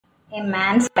A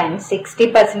man spends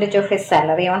 60% of his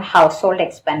salary on household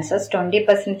expenses,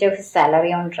 20% of his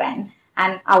salary on rent,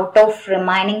 and out of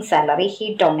remaining salary,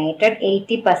 he donated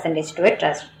 80% to a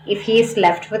trust. If he is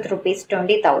left with rupees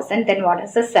 20,000, then what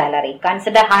is his salary?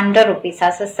 Consider 100 rupees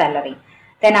as a salary.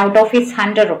 Then out of his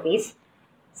 100 rupees,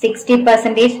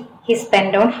 60% he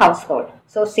spent on household.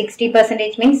 So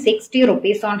 60% means 60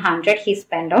 rupees on 100 he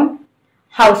spent on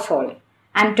household,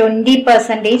 and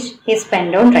 20% he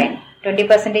spent on rent.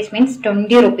 20% means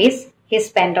 20 rupees he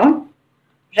spent on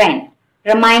rent.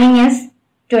 Remaining is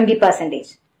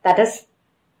 20%. That is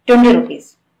 20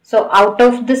 rupees. So out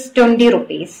of this 20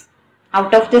 rupees,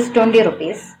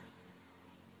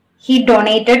 he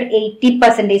donated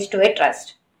 80% to a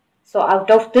trust. So out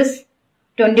of this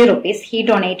 20 rupees, he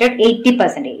donated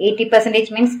 80%.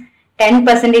 80% means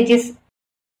 10% is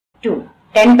 2.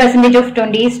 10% of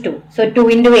 20 is 2. So 2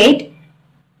 into 8,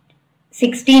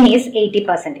 16 is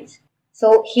 80%.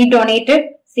 So he donated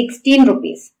 16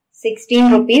 rupees.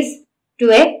 16 rupees to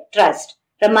a trust.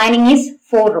 Remaining is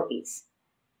 4 rupees.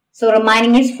 So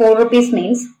remaining is 4 rupees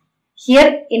means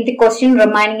here in the question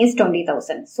remaining is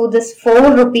 20,000. So this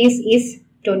 4 rupees is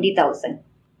 20,000.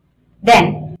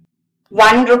 Then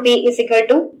 1 rupee is equal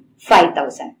to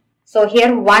 5,000. So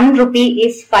here 1 rupee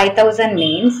is 5,000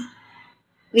 means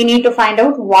we need to find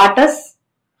out what is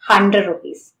 100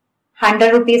 rupees.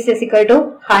 100 rupees is equal to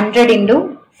 100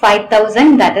 into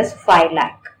 5,000, that is 5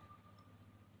 lakh.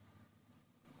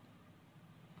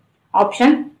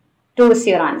 Option 2 is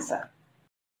your answer.